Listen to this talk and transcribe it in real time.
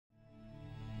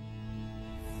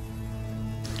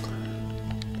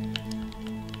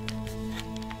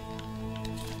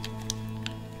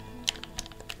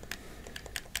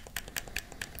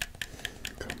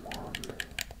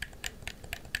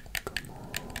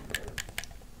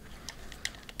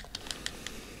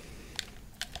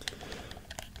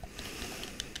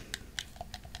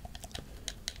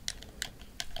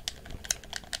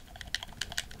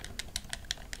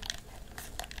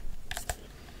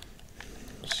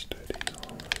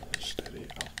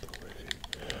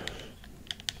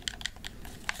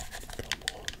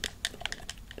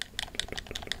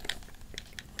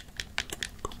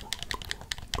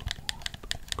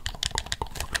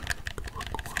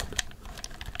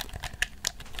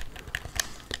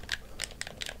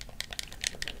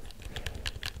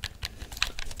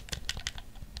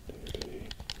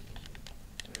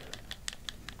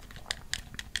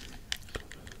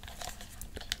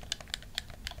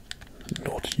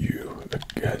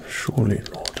again, surely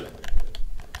not.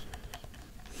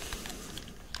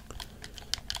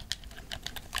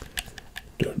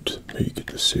 Don't make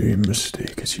the same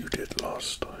mistake as you did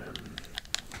last time.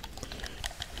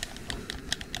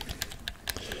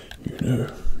 You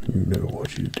know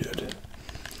what you did.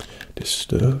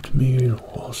 Disturbed me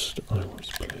whilst I was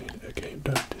playing a game.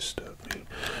 Don't disturb me.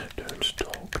 Don't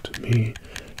talk to me.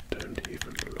 Don't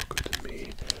even look at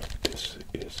me. This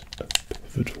is a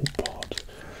pivotal part,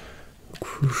 a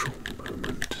crucial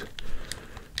moment.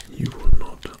 You will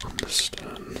not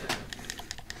understand.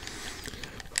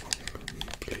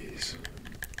 Please.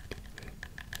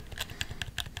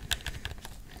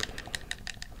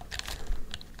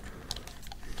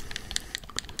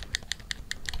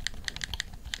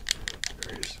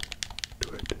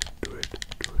 Do it.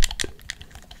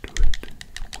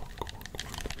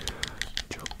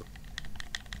 Jump.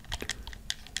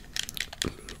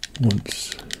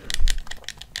 Once.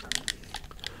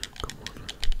 Come on.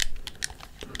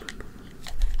 No.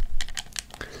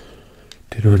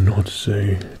 Did I not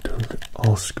say don't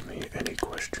ask me any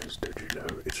questions? Did you know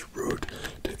it's rude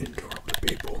to interrupt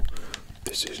people?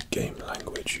 This is game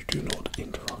language. You do not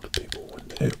interrupt people when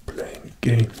they're playing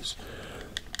games.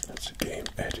 That's game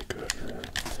etiquette.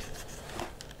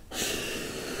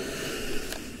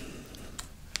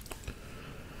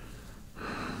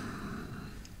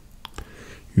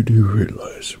 You do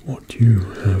realize what you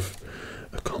have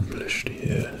accomplished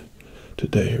here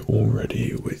today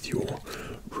already with your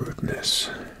rudeness.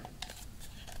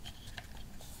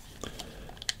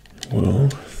 Well,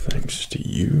 thanks to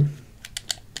you,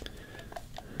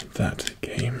 that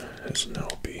game has now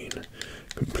been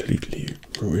completely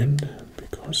ruined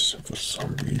because for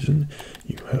some reason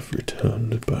you have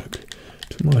returned back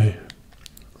to my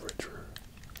retro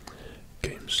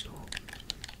game store.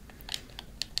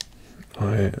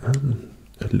 I am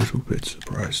a little bit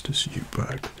surprised to see you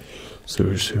back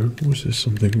so soon. Was there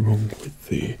something wrong with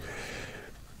the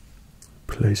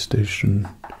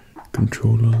PlayStation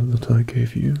controller that I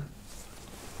gave you?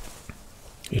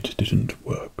 It didn't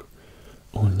work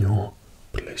on your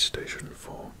PlayStation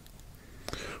 4.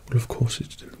 Well, of course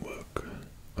it didn't work.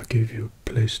 I gave you a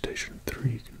PlayStation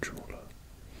 3 controller.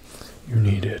 You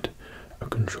needed a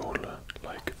controller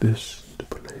like this to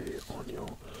play on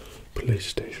your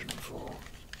PlayStation 4.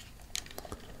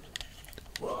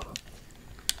 Well,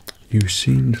 you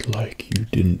seemed like you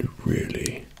didn't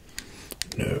really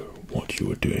know what you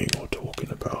were doing or talking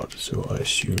about, so I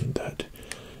assumed that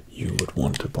you would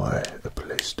want to buy a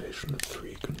PlayStation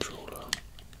 3 controller.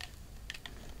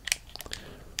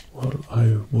 Well,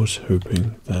 I was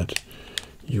hoping that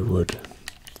you would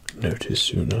notice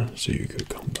sooner so you could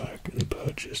come back and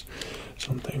purchase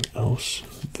something else,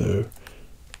 though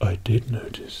I did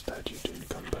notice that you didn't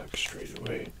come back straight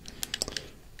away.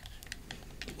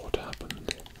 What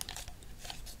happened?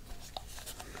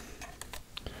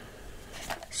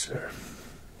 So,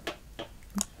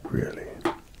 really?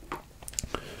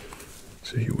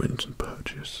 So you went and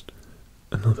purchased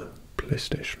another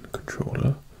PlayStation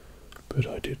controller, but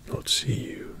I did not see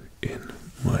you in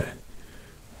my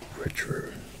retro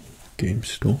game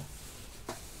store.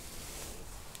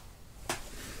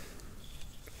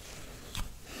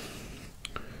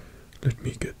 Let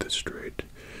me get this straight.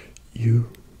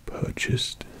 You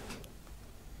purchased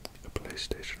a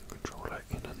PlayStation controller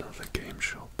in another game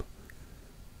shop.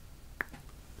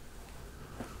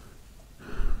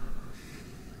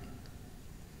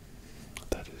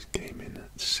 That is gaming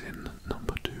sin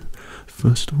number 2.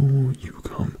 First of all, you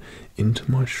come into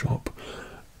my shop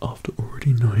after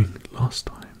already knowing last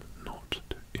time not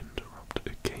to interrupt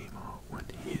a gamer when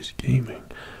he is gaming.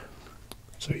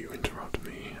 So you interrupt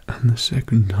me, and the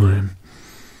second time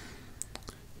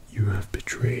you have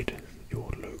betrayed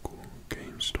your local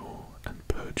game store and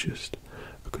purchased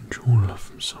a controller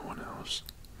from someone else.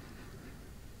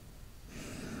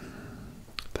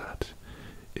 That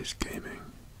is gaming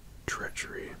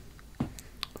treachery.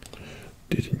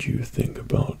 Didn't you think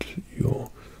about your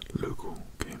local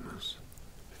gamers'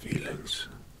 feelings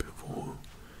before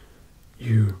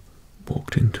you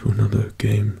walked into another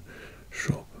game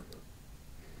shop?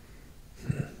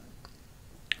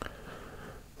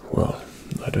 Well,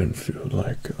 I don't feel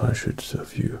like I should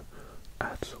serve you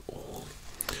at all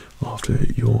after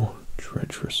your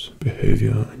treacherous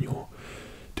behavior and your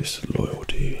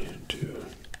disloyalty to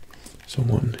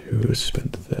someone who has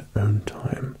spent their own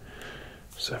time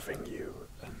serving you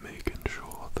and making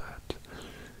sure that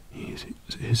he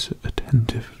is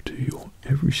attentive to your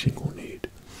every single need.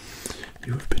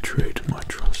 You have betrayed my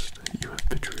trust. You have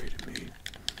betrayed me.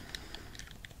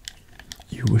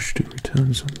 You wish to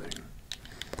return something.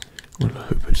 Well, I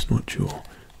hope it's not your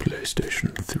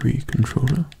PlayStation 3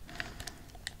 controller.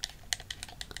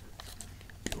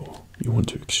 You want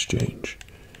to exchange.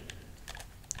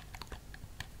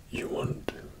 You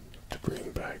want to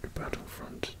bring back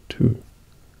Battlefront 2.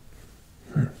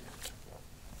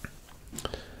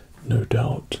 No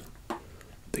doubt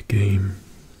the game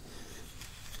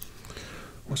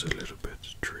was a little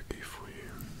bit tricky for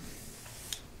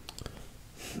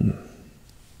you.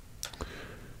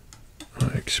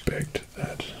 I expect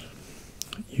that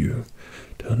you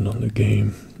turned on the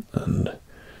game and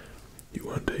you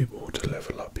weren't able to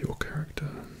level up your character,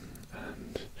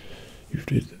 and you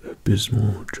did an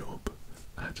abysmal job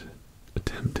at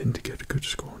attempting to get a good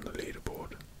score on the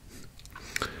leaderboard.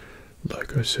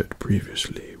 Like I said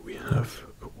previously, we have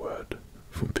a word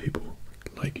for people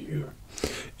like you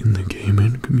in the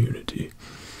gaming community.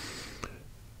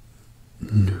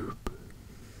 Noob.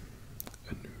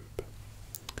 A noob.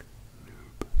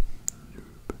 Noob.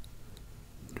 Noob.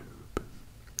 Noob.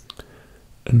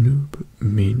 A noob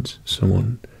means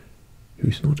someone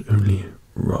who's not only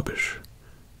rubbish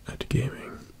at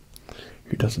gaming,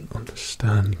 who doesn't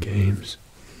understand games,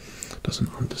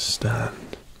 doesn't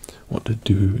understand what to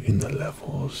do in the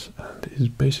levels, and is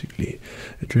basically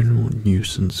a general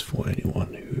nuisance for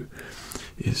anyone who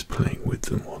is playing with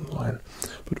them online,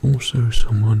 but also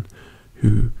someone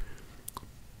who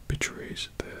betrays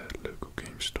their local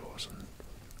game stores and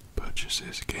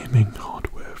purchases gaming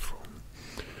hardware from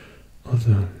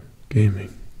other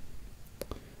gaming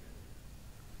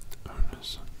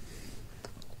owners.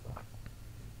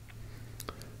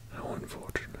 How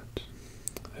unfortunate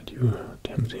that you are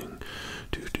attempting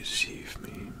to deceive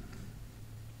me.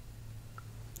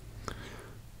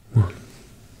 Well,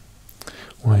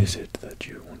 why is it that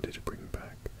you wanted to bring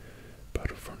back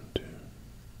Battlefront 2?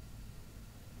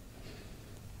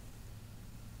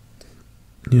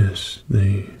 Yes,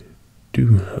 they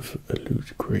do have a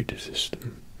loot crate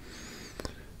system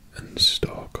and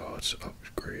star cards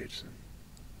upgrades,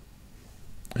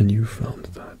 and you found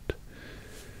that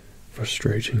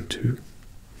frustrating too.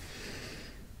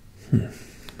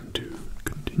 Do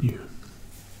continue.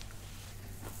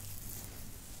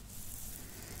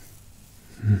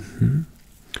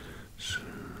 So,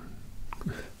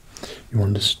 you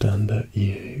understand that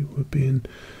EA were being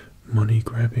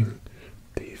money-grabbing,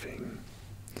 thieving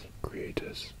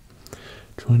creators,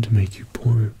 trying to make you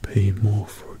pay more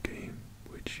for a game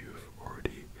which you've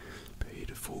already paid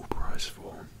a full price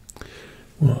for.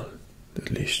 Well,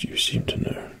 at least you seem to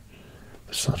know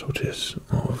the subtleties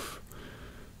of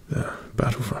the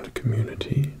Battlefront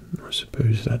community. I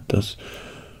suppose that does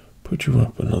put you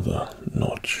up another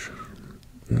notch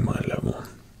in my level.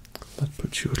 That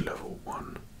puts you at level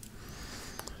 1.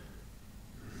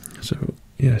 So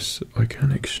yes, I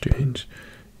can exchange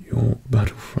your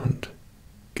Battlefront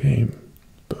game,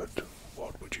 but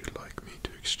what would you like me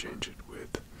to exchange it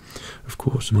with? Of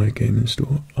course, my gaming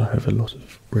store, I have a lot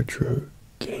of retro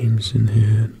games in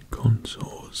here, and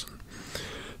consoles, and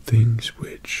things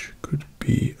which could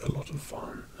be a lot of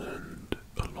fun and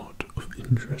a lot of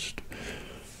interest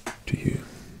to you.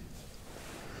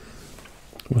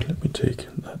 Well, let me take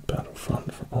that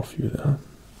Battlefront off you there.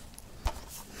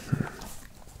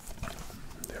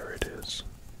 There it is.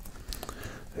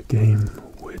 A game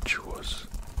which was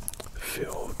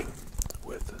filled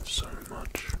with so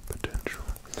much potential,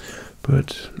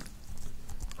 but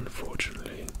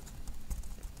unfortunately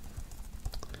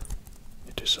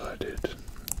it decided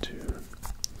to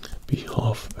be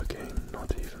half a game,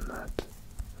 not even that,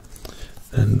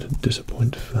 and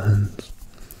disappoint fans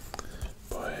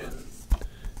by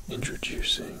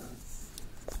introducing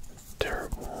a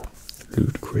terrible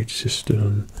loot crate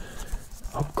system,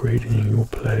 upgrading your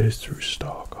players through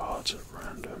star cards at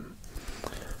random,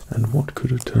 and what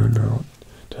could have turned out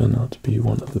to be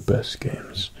one of the best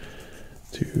games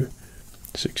to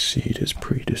succeed its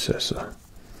predecessor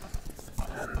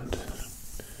and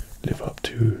live up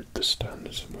to the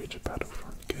standards in which a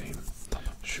Battlefront game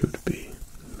should be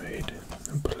made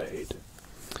and played.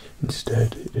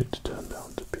 Instead, it turned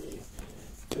out to be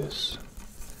this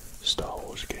Star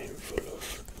Wars game full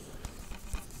of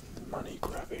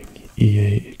money-grabbing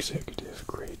EA executive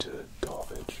creator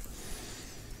garbage,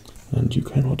 and you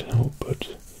cannot help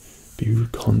but be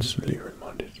constantly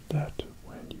reminded of that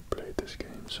when you play this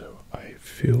game. So I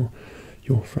feel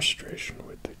your frustration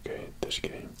with this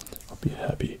game. I'll be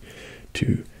happy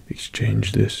to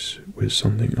exchange this with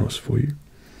something else for you.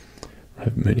 I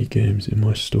have many games in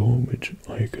my store which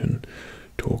I can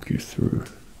talk you through,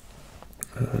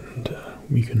 and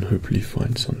we can hopefully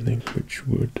find something which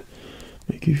would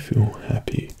make you feel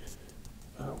happy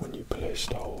when you play a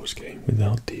Star Wars game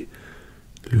without the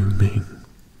looming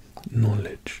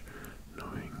knowledge,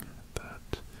 knowing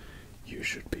you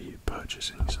should be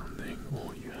purchasing something,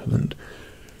 or you haven't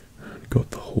got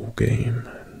the whole game,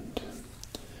 and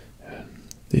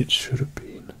it should have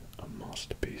been a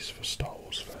masterpiece for Star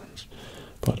Wars fans,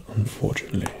 but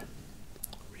unfortunately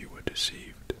we were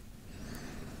deceived.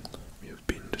 We have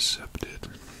been decepted.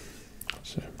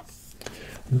 So,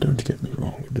 and don't get me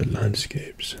wrong, the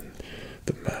landscapes and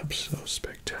the maps are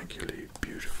spectacularly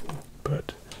beautiful,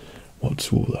 but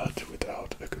what's all that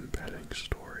without a compelling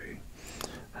story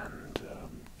and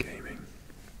gaming?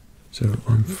 So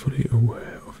I'm fully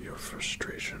aware of your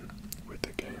frustration with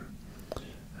the game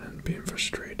and being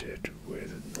frustrated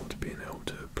with not being able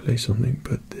to play something,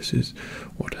 but this is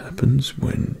what happens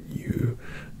when you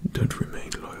don't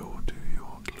remain loyal to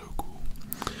your local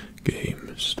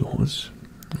game stores,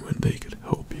 when they could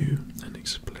help you and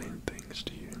explain things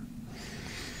to you.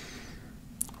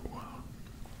 Well,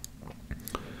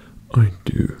 I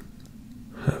do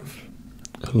have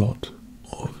a lot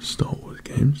of Star Wars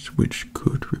games which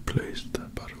could replace the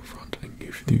Battlefront and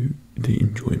give you the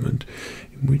enjoyment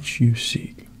in which you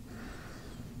seek.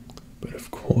 But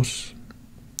of course,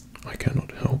 I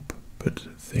cannot help but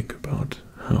think about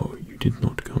how you did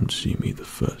not come to see me the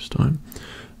first time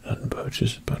and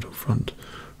purchase Battlefront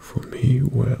from me,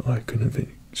 where I could have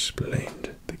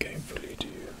explained the game fully to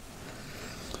you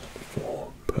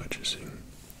before purchasing.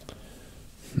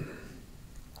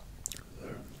 So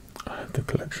I have the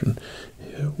collection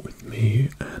here with me,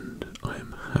 and I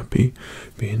am happy,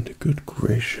 being the good,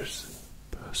 gracious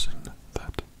person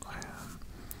that I am.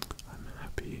 I'm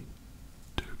happy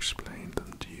to explain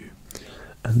them to you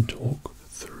and talk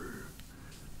through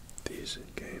these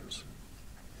games.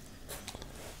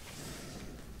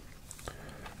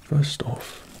 First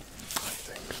off, I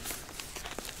think,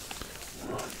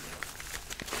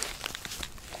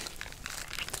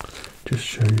 just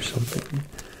show you something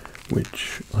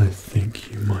which I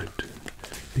think you might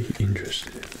be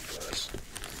interested in first,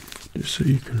 just so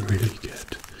you can really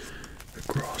get a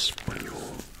grasp on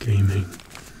your gaming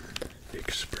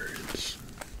experience.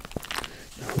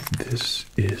 Now, this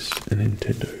is a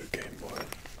Nintendo Game Boy,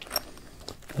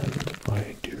 and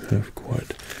I do have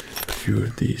quite a few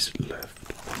of these left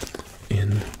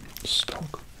in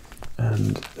stock,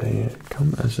 and they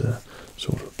come as a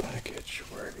sort of package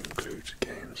where it includes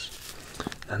games.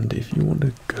 And if you want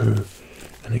to go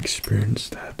and experience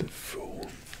that full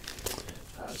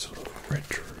sort of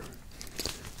retro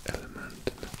element,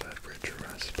 that retro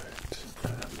aspect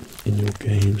in your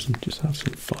games, and just have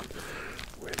some fun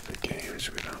with the games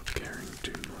without caring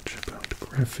too much about the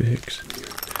graphics, and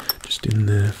you're just in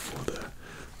there for the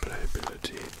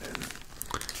playability, then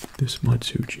this might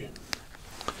suit you.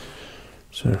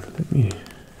 So let me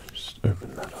just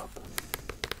open that up.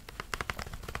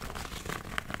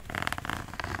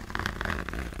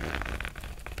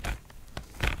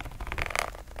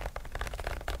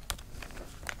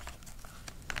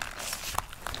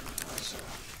 So,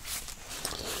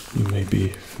 you may be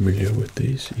familiar with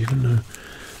these, even though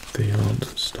they aren't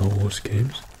Star Wars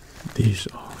games. These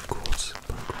are, of course,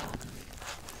 Pokemon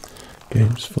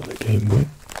games for the Game Boy,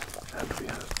 and we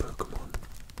have Pokemon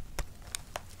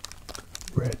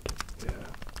Red here,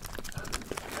 and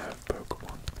we have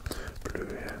Pokemon Blue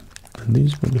here. And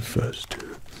these were the first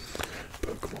two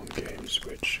Pokemon games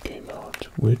which came out,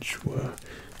 which were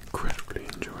incredibly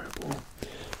enjoyable.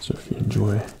 So if you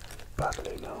enjoy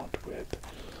battling out with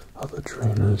other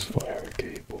trainers via a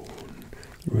cable and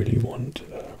you really want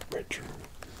a retro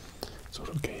sort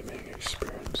of gaming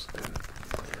experience, then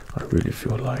I really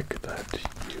feel like that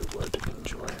you would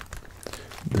enjoy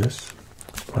this.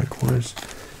 Likewise,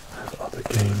 I have other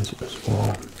games as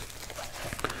well.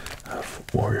 I have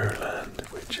Wario Land,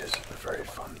 which is a very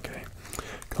fun game,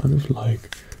 kind of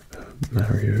like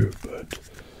Mario, but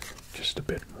just a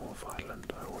bit more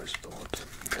violent, I always thought.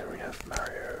 Then we have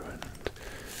Mario and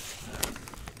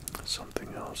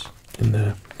something else in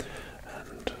there,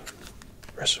 and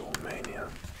WrestleMania.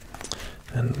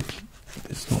 And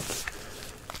it's not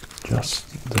just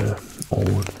the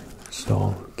old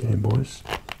style Game Boys,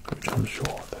 which I'm sure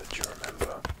that you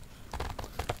remember.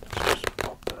 Let's just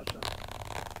pop that in.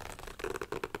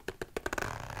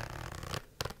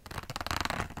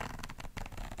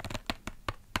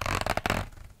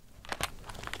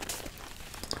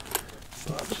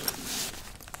 But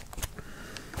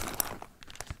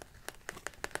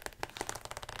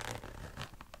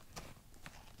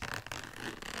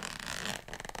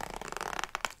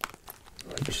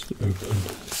I just opened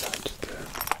that there.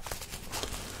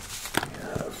 We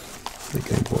have the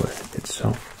Game Boy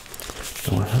itself.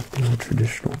 Now I have the more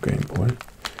traditional Game Boy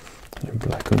in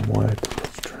black and white,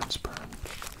 it's transparent.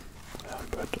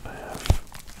 But I have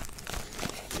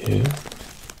here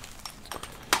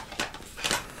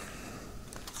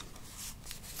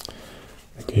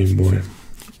Game Boy,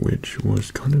 which was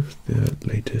kind of the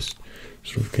latest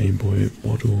sort of Game Boy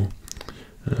model.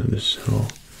 This is how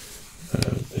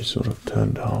they sort of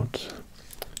turned out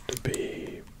to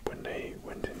be when they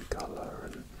went in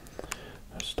color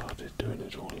and started doing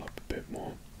it all up a bit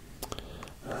more.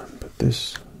 But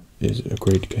this is a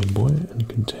great Game Boy and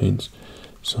contains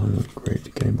some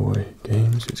great Game Boy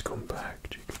games. It's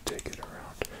compact, you can take it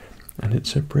around, and it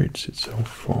separates itself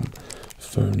from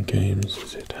phone games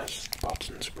as it has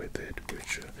buttons with it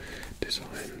which are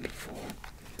designed for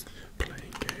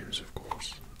playing games, of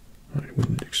course. I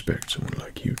wouldn't expect someone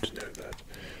like you to know that.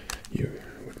 You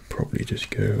would probably just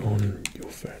go on your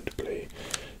phone to play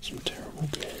some terrible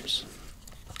games.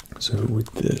 So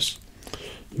with this,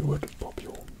 you would pop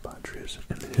your batteries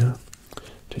in here,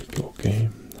 take your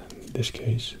game, and in this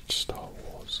case it's Star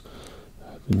Wars,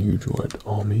 the new droid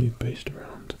army based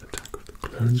around Attack of the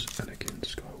Clones, Anakin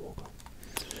Skywalker.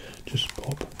 Just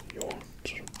pop your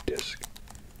sort of disc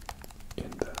in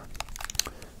there,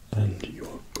 and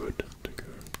you're good to go.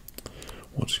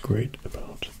 What's great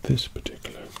about this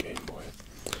particular Game Boy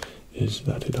is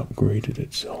that it upgraded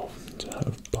itself to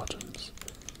have buttons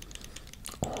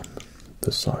on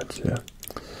the sides here,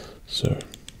 so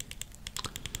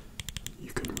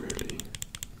you can really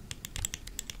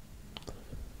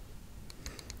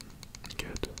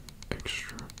get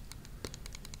extra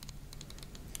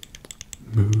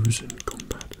moves and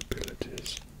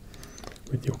compatibilities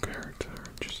with your character,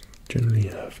 and just generally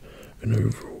have an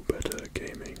overall better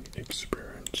gaming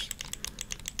experience.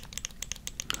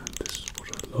 And this is what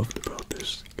I loved about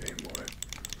this Game Boy,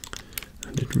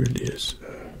 and it really is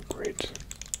a great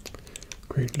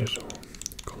little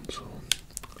console,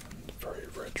 and very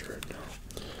retro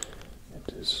now.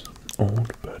 It is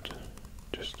old, but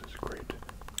just as great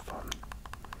fun.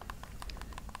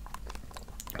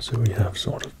 So we have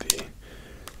sort of the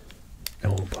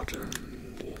L button,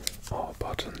 the R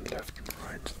button, left and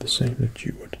right, the same that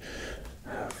you would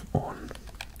have on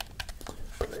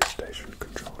PlayStation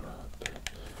controller,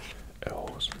 the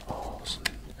L's and R's and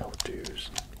L2s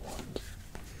and 1s.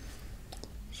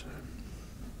 So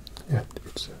yeah,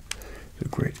 it's a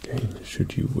great game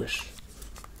should you wish,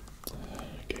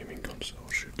 gaming console,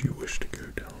 should you wish to go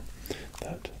down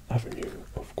that avenue,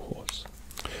 of course.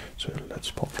 So let's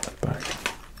pop that back.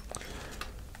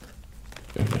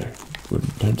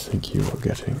 Don't think you are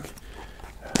getting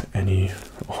any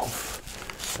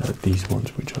of these ones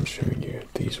which I'm showing you.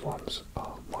 These ones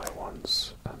are my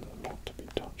ones and are not to be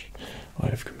touched. I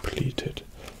have completed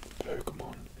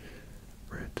Pokemon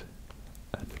Red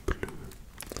and Blue.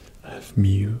 I have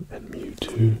Mew and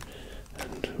Mewtwo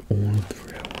and all of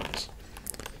the rare ones.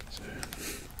 So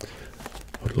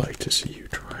I would like to see you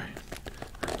try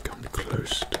and come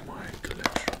close to my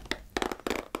collection.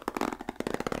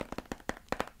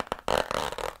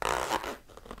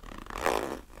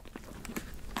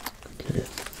 Okay,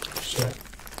 so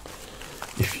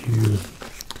if you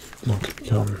want to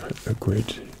become a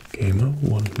great gamer,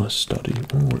 one must study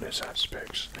all its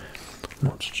aspects,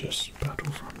 not just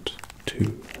Battlefront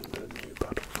 2 and the new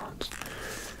Battlefronts.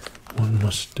 One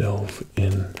must delve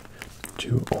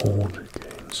into old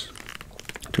games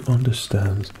to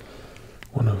understand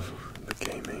one of the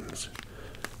gaming's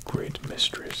great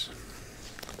mysteries,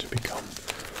 to become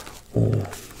all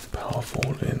powerful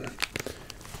in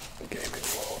the gaming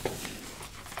world.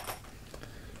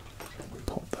 We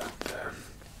pop that there.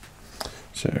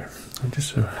 So it just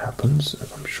so happens,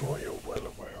 as I'm sure you're well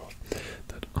aware of,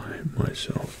 that I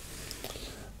myself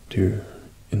do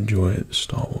enjoy the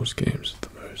Star Wars games the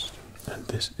most, and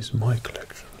this is my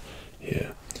collection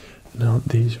here. Now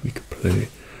these we could play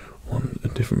on a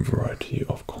different variety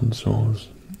of consoles.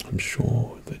 I'm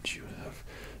sure that you have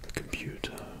a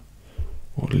computer,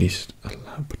 or at least a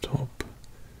laptop.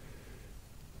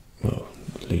 Well,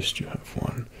 at least you have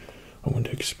one. I wouldn't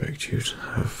expect you to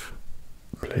have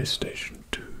a PlayStation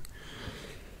 2.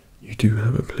 You do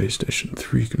have a PlayStation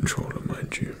 3 controller,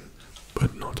 mind you,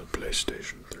 but not a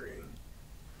PlayStation 3.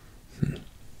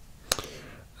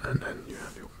 And then you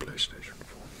have your PlayStation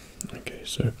 4. Okay,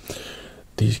 so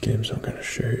these games I'm going to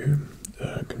show you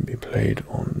can be played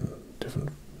on different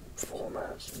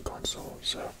formats and consoles,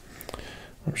 so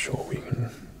I'm sure we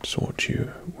can sort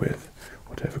you with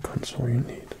whatever console you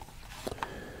need.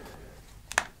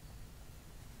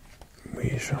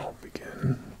 We shall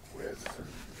begin with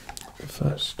the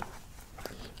first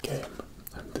game,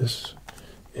 and this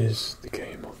is the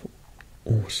game of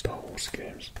all Star Wars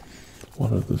games,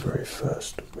 one of the very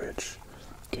first which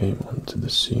came onto the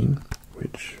scene,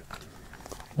 which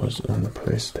was on the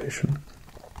PlayStation,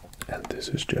 and this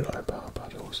is Jedi Power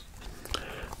Battles.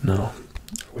 Now,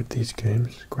 with these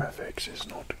games, graphics is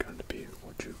not going to be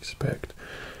what you expect.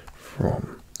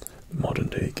 from modern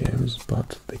day games,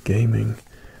 but the gaming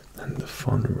and the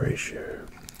fun ratio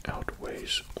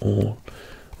outweighs all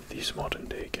these modern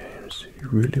day games. You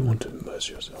really want to immerse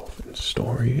yourself in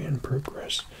story and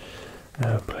progress,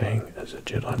 playing as a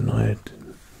Jedi Knight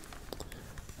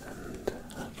and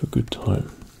have a good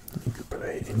time. You could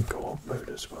play in co-op mode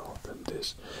as well, and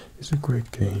this is a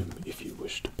great game if you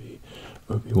wish to be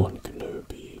Obi-Wan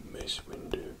Kenobi, Mace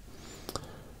Windu,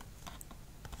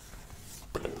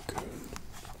 Plo Koon,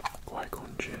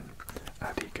 Qui-Gon Jinn,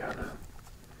 Adi Gallo,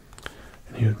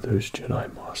 any of those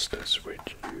Jedi Masters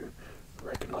which you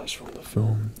recognize from the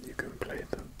film. You can play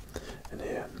them in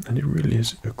here, and it really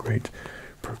is a great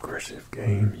progressive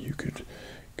game. You could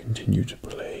continue to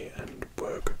play and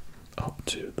work up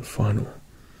to the final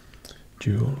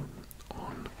duel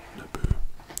on Naboo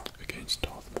against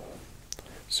Darth Maul,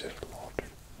 Sith Lord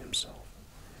himself.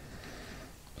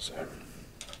 So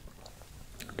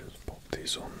just pop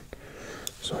these on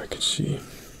so I can see.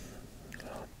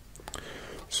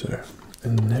 So the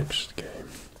next game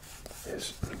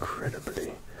is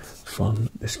incredibly fun.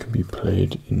 This can be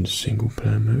played in single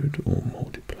player mode or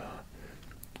multiplayer.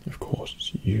 Of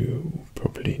course, you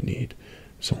probably need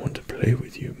someone to play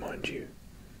with you, mind you.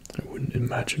 I wouldn't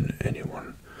imagine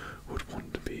anyone would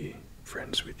want to be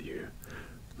friends with you,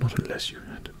 not unless you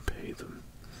had to pay them.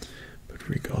 But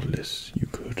regardless, you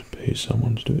could pay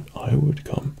someone to do it. I would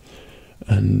come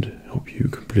and help you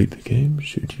complete the game,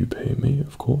 should you pay me,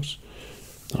 of course.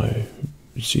 I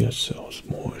see ourselves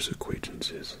more as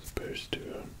acquaintances as opposed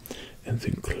to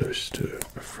anything close to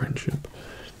a friendship.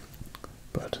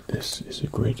 But this is a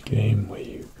great game where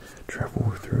you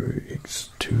travel through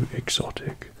two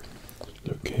exotic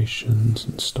locations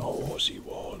and Star Warsy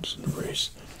worlds and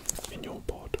race in your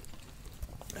pod.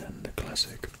 And the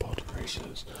classic pod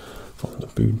races from the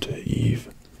Boonta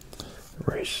Eve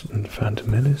race and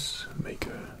Phantom Menace make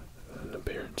an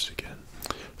appearance again.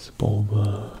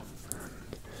 Sebulba,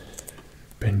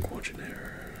 Ben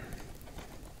Quagenero,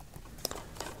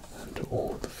 and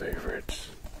all the favourites.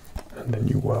 And then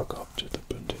you work up to the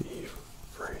Boonta Eve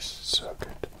race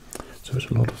circuit. So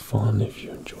it's a lot of fun if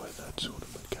you enjoy that sort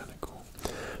of mechanical.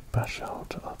 Bash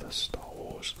out other Star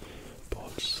Wars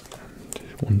pods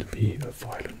and want to be a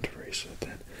violent racer,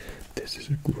 then this is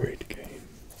a great game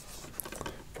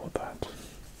for that.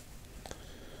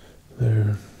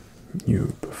 Though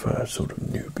you prefer sort of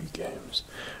newbie games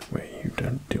where you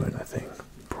don't do anything,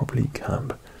 probably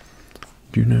camp.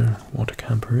 Do you know what a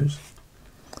camper is?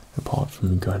 Apart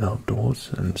from going outdoors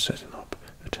and setting up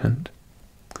a tent?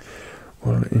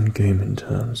 Well, in gaming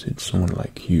terms, it's someone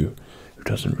like you who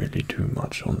doesn't really do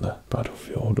much on the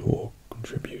battlefield or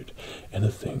contribute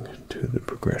anything to the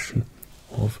progression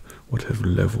of whatever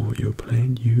level you're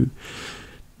playing. You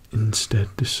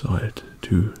instead decide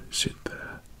to sit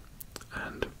there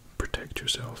and protect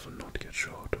yourself and not get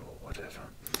shot or whatever.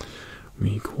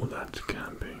 We call that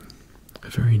camping. A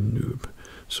very noob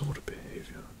sort of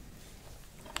behavior.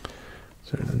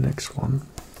 So the next one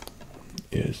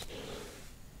is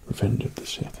Revenge of the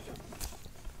Sith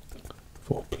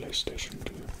for PlayStation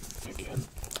 2 again.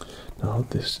 Now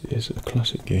this is a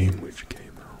classic game which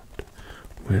came out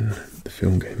when the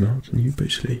film came out, and you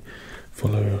basically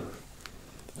follow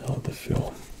how the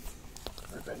film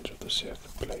Revenge of the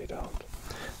Sith played out.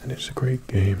 And it's a great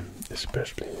game,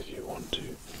 especially if you want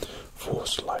to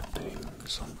force lightning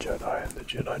some Jedi in the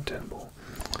Jedi Temple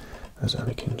as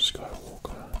Anakin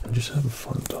Skywalker, and just have a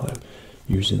fun time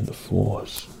using the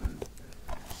Force and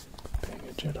being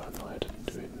a Jedi Knight and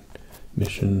doing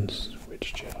missions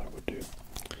which Jedi would do.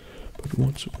 But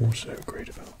what's also great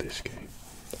about this game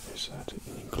is that it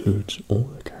includes all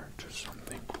the characters,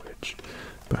 something which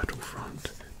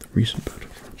Battlefront, the recent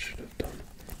Battlefront, should have done,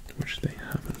 which they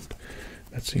haven't.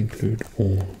 Let's include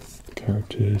all the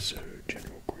characters, so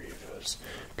General Grievous,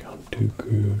 Count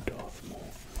Dooku, Darth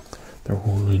Maul. They're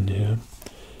all in here.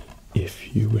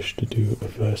 If you wish to do a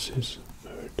versus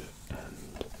mode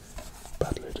and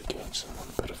battle it against someone,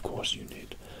 but of course you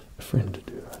need a friend to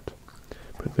do that.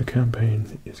 But the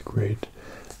campaign is great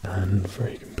and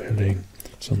very compelling,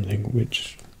 something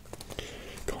which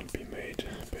can't be made.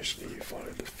 Basically, you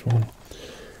follow the film,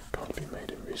 can't be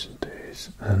made in recent days,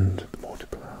 and the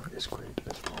multiplayer is great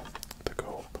as well, the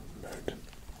co-op mode.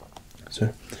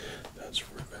 So that's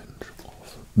Revenge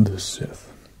of the Sith.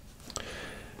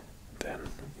 Then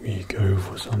we go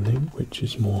for something which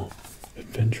is more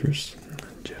adventurous,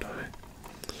 Jedi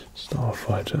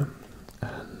Starfighter,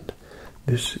 and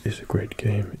this is a great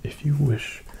game if you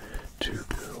wish to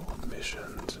go on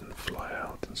missions and fly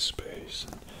out in space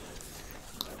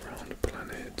and around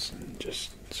planets and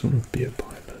just sort of be a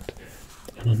pilot.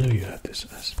 And I know you have this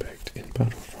aspect in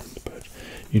Battlefront, but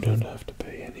you don't have to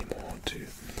pay anymore to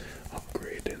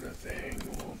upgrade anything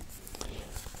or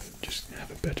just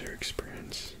have a better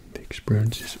experience. The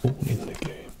experience is all in the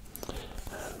game,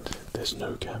 and there's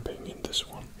no camping in this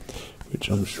one, which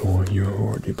I'm sure you're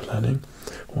already planning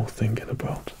or thinking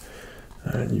about.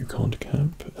 And you can't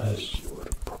camp, as you would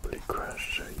probably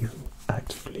crash, so you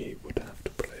actively would have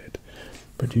to play it.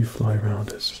 But you fly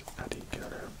around as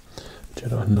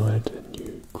Jedi Knight, and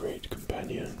you create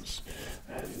companions,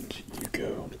 and you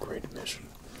go on a great mission.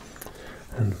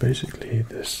 And basically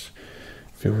this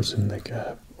fills in the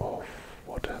gap of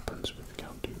what happens with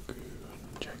Count Dooku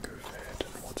and Jango Fett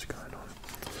and what's going on.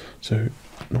 So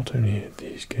not only are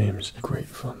these games great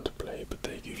fun to play, but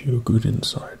they give you a good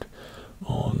insight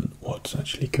on what's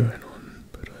actually going on.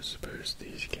 But I suppose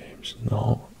these games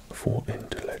now fall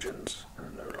into Legends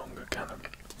and no longer canon.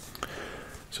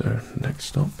 So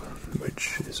next up,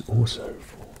 which is also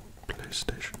for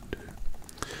PlayStation 2,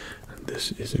 and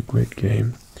this is a great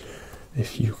game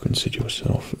if you consider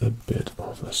yourself a bit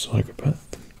of a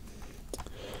psychopath,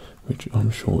 which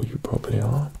I'm sure you probably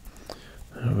are,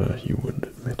 however you wouldn't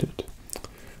admit it.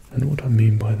 And what I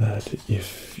mean by that,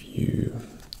 if you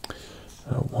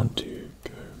want to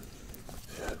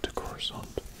go to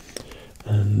Coruscant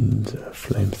and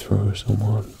flamethrower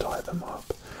someone, tie them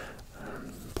up,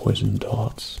 poison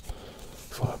darts,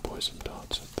 fire poison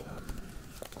darts at them,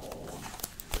 or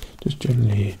just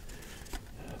generally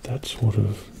that sort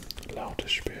of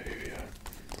loutish behaviour,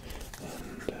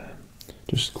 and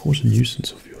just cause a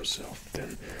nuisance of yourself,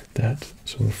 then that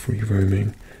sort of free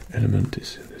roaming element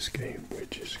is in this game,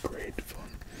 which is great fun.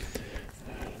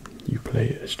 You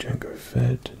play as Jango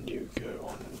Fett and you go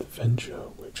on an adventure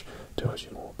which tells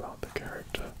you more about the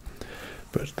character,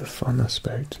 but the fun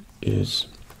aspect is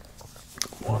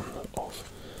one of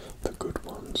the good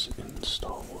ones in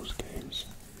Star Wars games,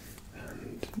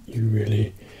 and you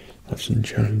really have some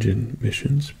challenging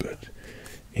missions, but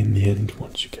in the end,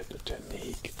 once you get the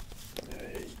technique,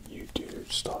 you do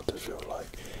start to feel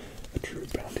like a true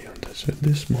bounty hunter. So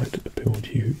this might appeal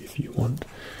to you if you want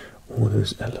all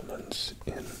those elements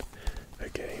in a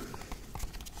game.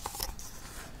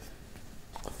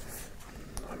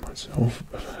 I myself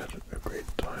have had a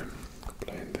great time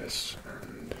playing this,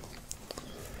 and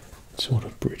it sort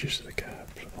of bridges the gap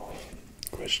of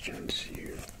questions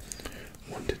you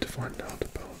wanted to find out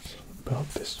about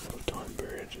this sort of time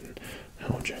period and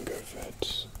how Jango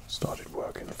Fett started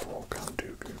working for Count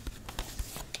Dooku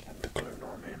and the Clone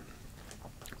Army.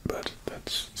 But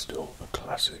that's still a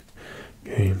classic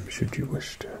game should you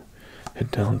wish to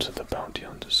head down to the bounty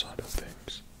hunter side of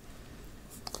things.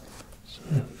 So,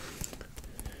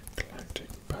 Galactic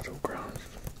Battleground.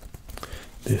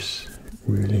 This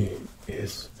really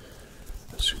is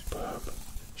a superb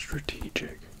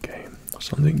strategic game,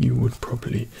 something you would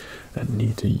probably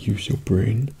need to use your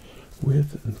brain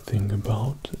with and think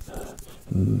about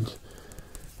and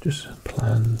just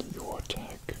plan your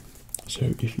attack. So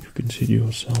if you consider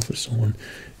yourself as someone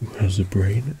who has a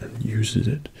brain and uses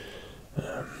it,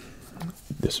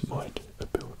 this might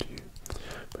appeal to you,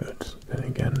 but then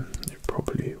again it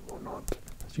probably will not,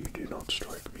 as you do not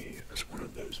strike me as one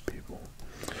of those people.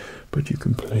 But you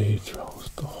can play throughout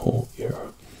the whole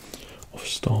era of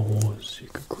Star Wars. You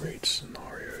could create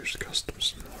scenarios, custom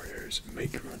scenarios,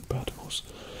 make your own battles.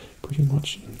 Pretty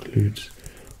much includes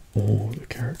all the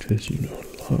characters you know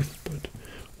and love, but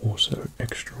also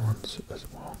extra ones as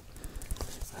well.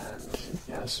 And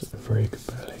it has a very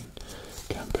compelling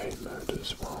campaign mode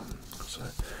as well. So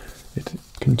it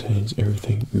contains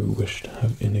everything you wish to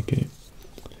have in a game,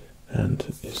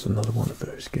 and it's another one of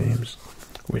those games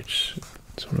which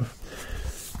sort of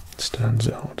stands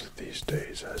out these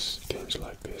days, as games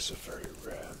like this are very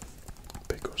rare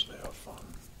because they are fun.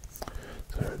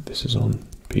 So this is on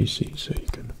PC, so you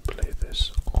can play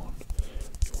this on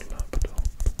your laptop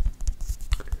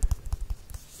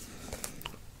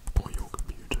or your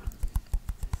computer,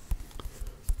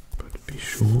 but be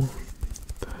sure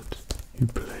that you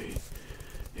play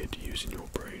it using your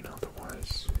brain,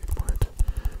 otherwise it might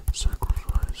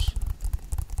sacrifice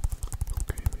your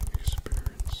gaming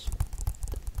experience.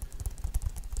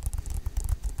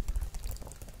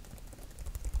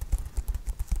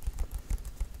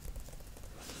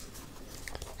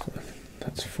 So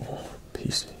that's for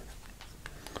PC.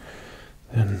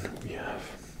 Then we have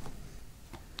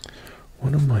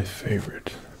one of my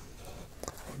favorite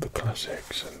of the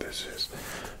classics, and this is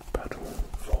Battle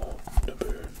for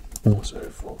Naboo, also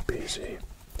for PC.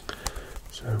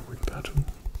 So with Battle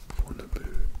for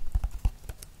Naboo,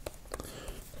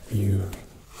 you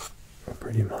are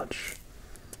pretty much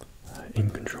in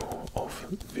control of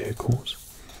vehicles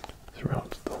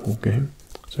throughout the whole game,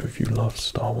 So if you love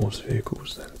Star Wars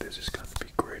vehicles, then this is going to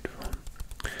be great fun.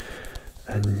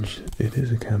 And it is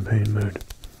a campaign mode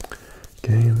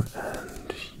game,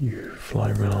 and you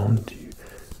fly around, you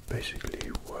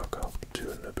basically work up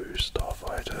to a Naboo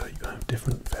starfighter, you have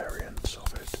different variants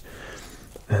of it,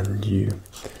 and you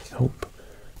help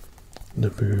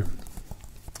Naboo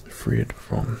free it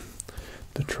from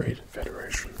the Trade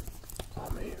Federation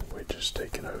army, which is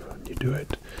taken over, and you do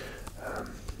it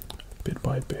bit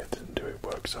by bit until it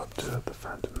works up to the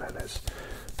Phantom Menace,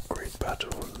 great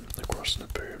battle across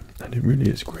Naboo, and it really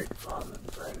is great fun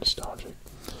and very nostalgic.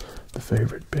 The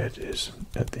favourite bit is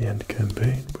at the end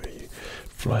campaign, where you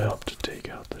fly up to take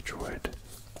out the droid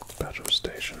battle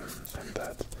station, and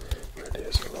that really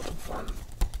is a lot of fun,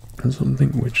 and something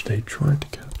which they tried to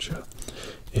capture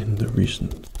in the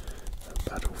recent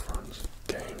Battlefront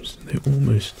games. They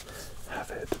almost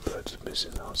have it, but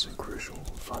missing out some crucial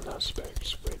fun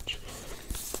aspects which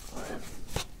I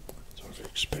sort of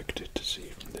expected to see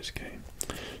from this game.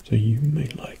 So you may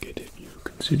like it if you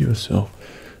consider yourself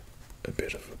a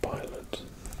bit of a pilot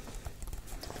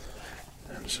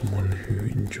and someone who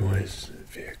enjoys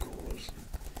vehicles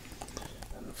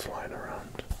and flying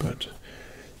around, but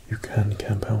you can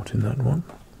camp out in that one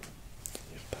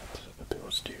if that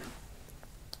appeals to you.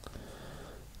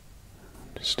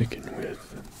 Sticking with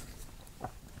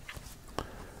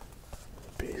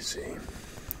PC,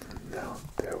 now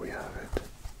there we have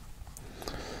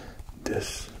it.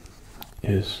 This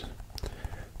is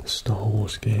the Star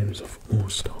Wars games of all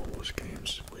Star Wars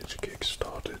games, which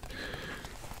kick-started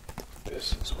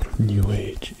this sort of new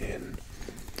age in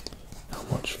how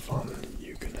much fun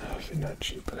you can have in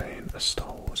actually playing a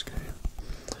Star Wars game.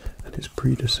 And its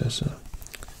predecessor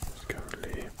is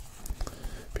currently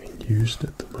being used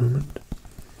at the moment.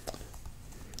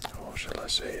 Or shall I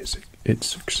say, is its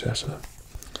successor,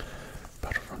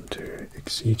 Battlefront 2,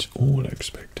 exceeds all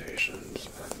expectations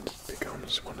and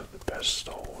becomes one of the best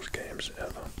Star Wars games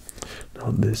ever.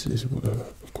 Now this is where,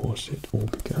 of course, it all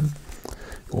began.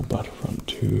 Your Battlefront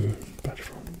 2,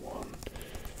 Battlefront 1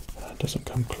 doesn't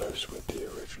come close with the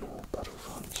original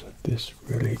Battlefront, so this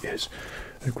really is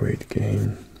a great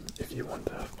game if you want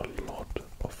to have a lot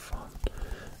of fun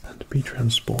and be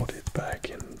transported back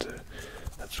into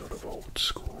that sort of old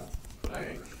school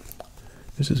playing.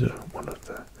 This is one of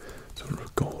the sort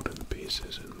of golden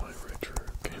pieces in my retro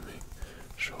gaming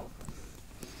shop.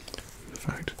 The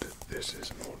fact that this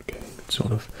is an old game, it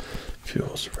sort of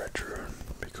feels retro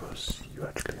because you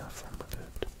actually have fun with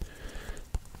it.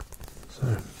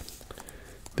 So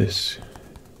this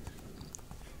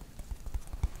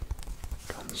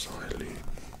comes highly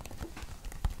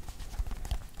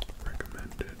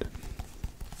recommended.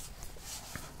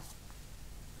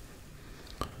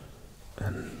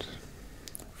 And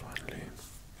finally,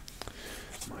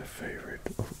 my favourite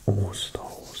of all Star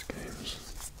Wars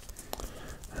games,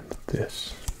 and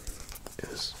this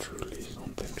is truly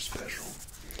something special.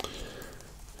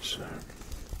 So,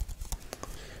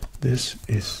 this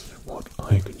is what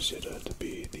I consider to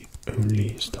be the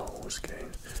only Star Wars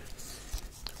game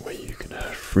where you can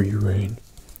have free reign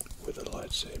with a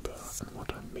lightsaber. And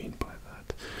what I mean by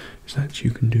that is that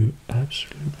you can do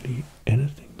absolutely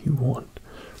anything you want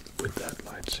with that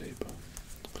lightsaber.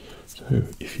 So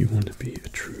if you want to be a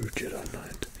true Jedi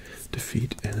Knight,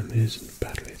 defeat enemies and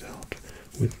battle it out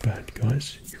with bad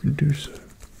guys, you can do so.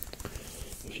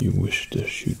 If you wish to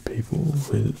shoot people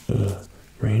with a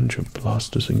range of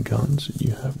blasters and guns that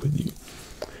you have with you,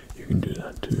 you can do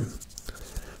that too.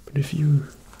 But if you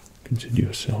consider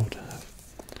yourself to have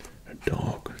a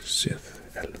dark Sith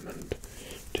element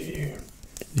to you,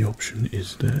 the option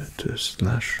is there to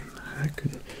slash and hack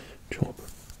and chop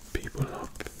people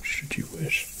up should you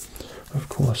wish. Of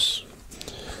course,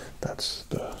 that's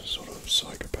the sort of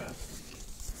psychopath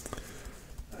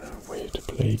way to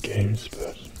play games,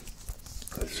 but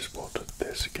this is what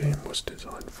this game was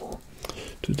designed for,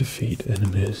 to defeat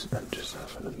enemies and just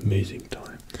have an amazing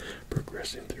time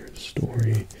progressing through the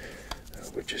story,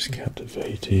 which is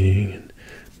captivating and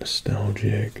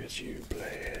nostalgic as you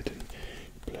play it, and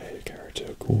you play a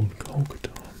character called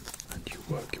Kal-Katarn, and you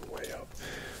work your way up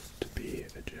to be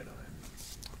a Jedi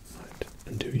Knight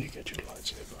until you get your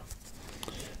lightsaber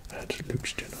at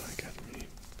Luke's Jedi Academy.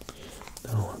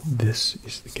 Now, this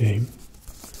is the game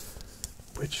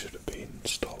which should have been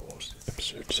Star Wars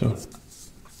Episode 7.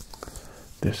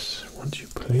 This, once you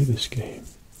play this game,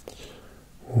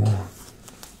 will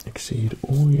exceed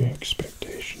all your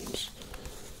expectations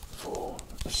for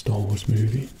a Star Wars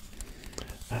movie,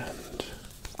 and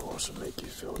of course will make you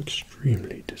feel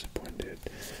extremely disappointed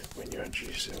when you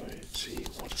actually see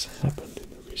what has happened in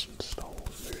the recent Star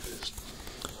Wars movies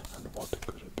and what it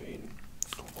could have been,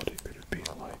 or what it could have been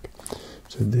like.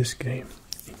 So this game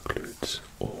includes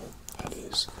all that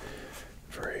is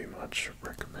very much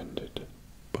recommended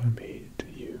by me to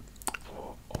you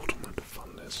for ultimate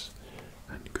funness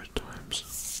and good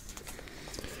times.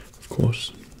 Of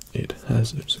course, it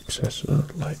has a successor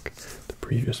like the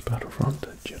previous Battlefront,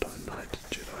 Jedi Knight,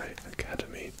 Jedi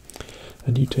Academy,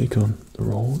 and you take on the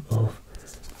role of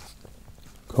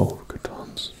Cole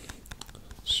Katan's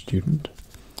student,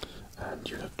 and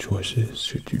you have choices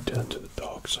should you turn to the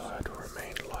dark side or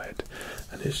remain light,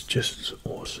 and it's just as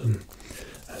awesome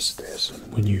as this.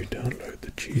 And when you download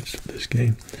the cheats of this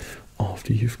game,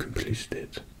 after you've completed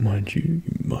it, mind you,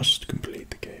 you must complete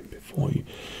the game before you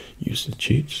use the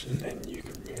cheats, and then you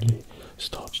can really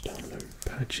start to download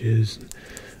patches and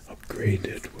upgrade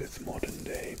it with modern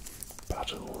day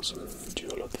battles and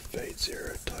Duel of the Fate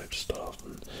Zero type stuff,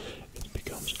 and it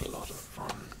becomes a lot of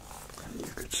fun. And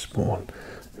you could spawn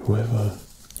whoever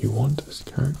you want as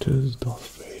characters,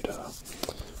 Darth Vader,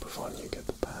 providing you get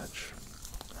the patch,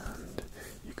 and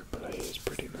you can play as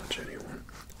pretty much anyone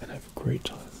and have a great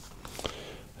time.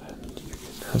 And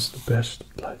it has the best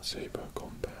lightsaber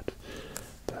combat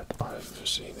that I've ever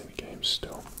seen in a game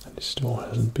still, and it still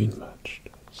hasn't been matched.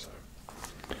 So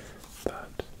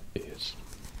that is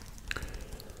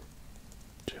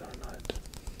Jedi Knight,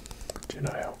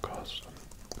 Jedi Outcast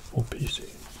for PC.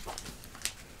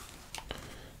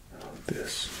 Now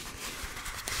this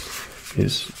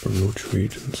is a real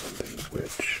treat and something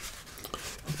which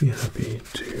I'll be happy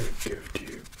to give to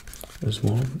you as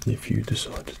well if you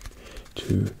decided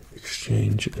to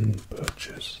exchange and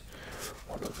purchase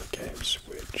one of the games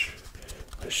which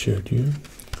I showed you.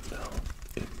 Now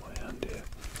in my hand here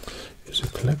is a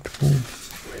collectible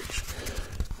which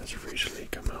has recently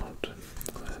come out,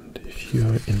 and if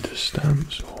you're into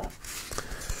stamps or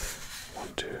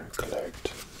want to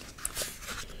collect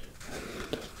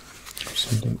and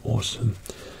something awesome,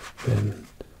 then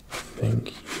I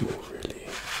think you will really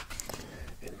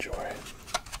enjoy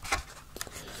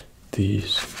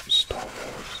these Star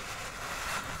Wars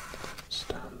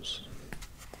stamps.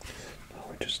 Now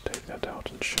we just take that out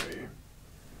and show you.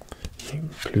 It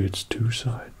includes two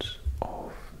sides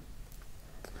of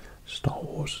Star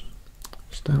Wars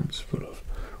stamps full of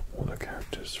all the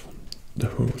characters from the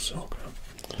whole saga,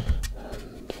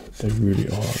 and they really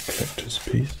are a collector's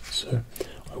piece, so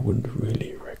I wouldn't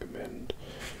really recommend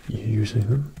you using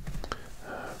them,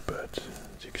 but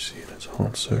as you can see, there's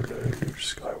Han Solo, Luke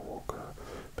Skywalker,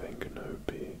 Ben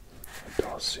Kenobi,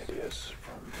 Darth Sidious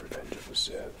from Revenge of the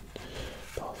Sith,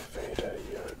 Darth Vader,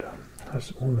 Yoda,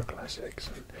 has all the classics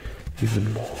and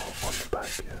even more on the back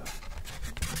here.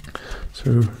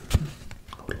 So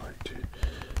I would like to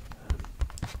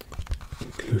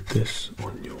include this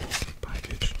on your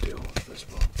package deal as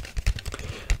well.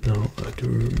 Now I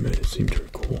do seem to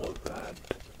recall that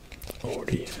I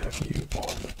already have you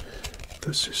on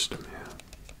the system here.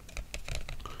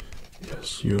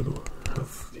 Yes, you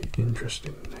have the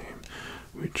interesting name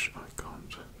which I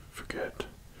can't forget.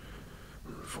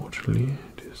 Unfortunately,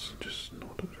 it is just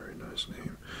not a very nice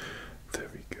name. There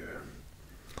we go.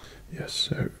 Yes,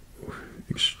 so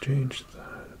exchange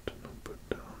that and I'll put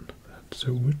down that.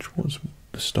 So which was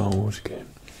the Star Wars game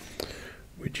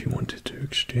which you wanted to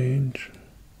exchange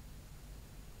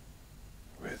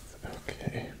with?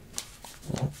 Okay,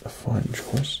 well, a fine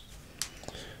choice.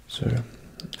 So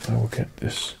I will get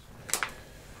this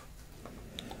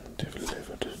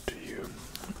delivered to you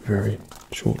very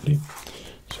shortly.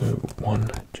 So one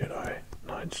Jedi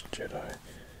Knights, Jedi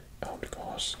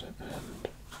Outcast, and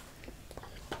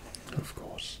of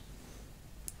course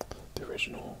the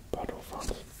original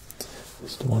Battlefront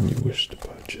is the one you wish to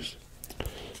purchase.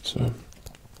 So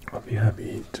I'll be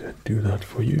happy to do that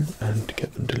for you and to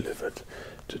get them delivered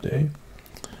today.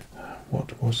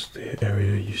 What was the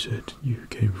area you said you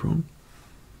came from?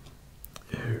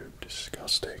 Oh,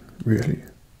 disgusting. Really?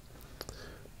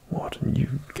 What, and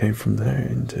you came from there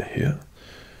into here?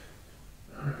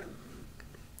 Oh,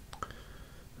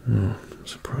 I'm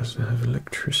surprised they have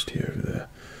electricity over there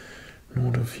in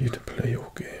order for you to play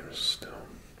your games still.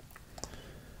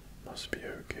 Must be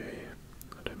okay,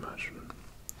 I'd imagine.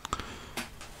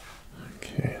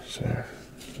 Okay, so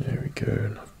there we go,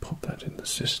 and I've popped that in the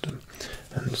system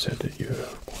and said that you're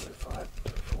qualified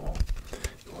for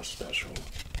your special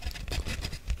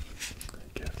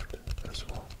gift as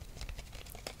well.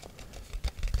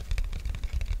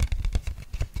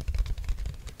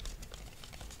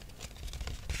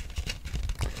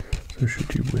 So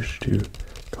should you wish to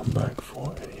come back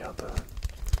for any other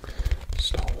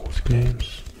Star Wars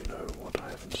games, you know what I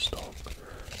have in stock.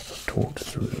 I've talked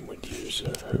through them with you, so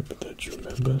I hope that you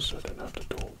remember, so I don't have to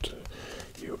talk to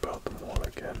you about them all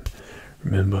again.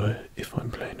 remember, if I'm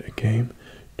playing a game,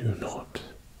 do not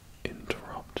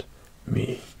interrupt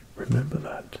me. Remember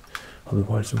that.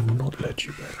 Otherwise, I will not let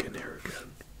you back in here again.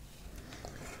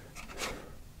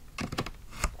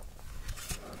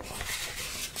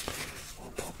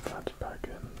 I'll pop that back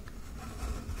in.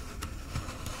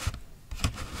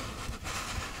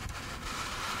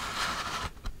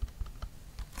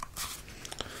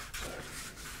 So,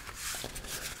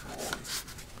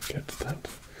 get that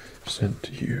sent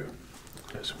to you,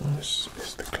 as well as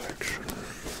the collection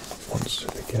once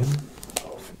again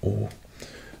of all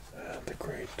the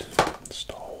great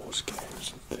Star Wars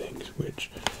games and things which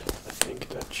I think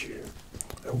that you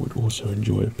would also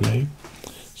enjoy playing.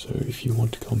 So if you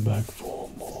want to come back for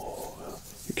more,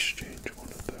 exchange one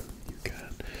of them, you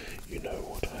can. You know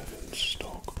what I have in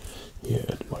stock here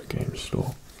at my game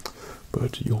store.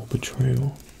 But your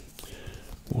betrayal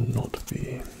will not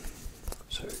be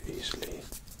so easily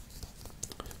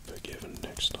forgiven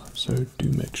next time. So do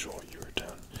make sure you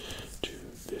return to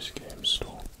this game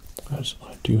store, as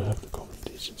I do have the common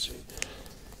decency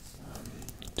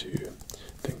to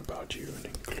think about you and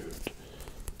include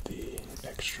the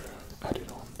extra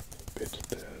added on bit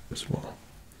there as well.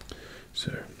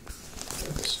 So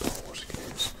the Star Wars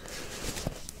games,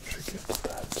 should get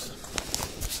that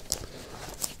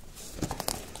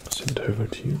sent over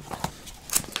to you.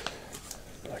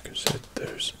 Like I said,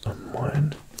 those are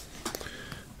mine,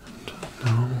 and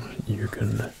now you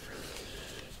can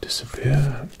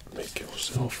disappear, make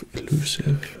yourself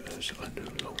elusive, as I no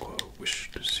longer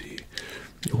wish to see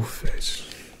your face.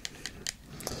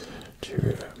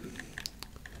 Cheerio.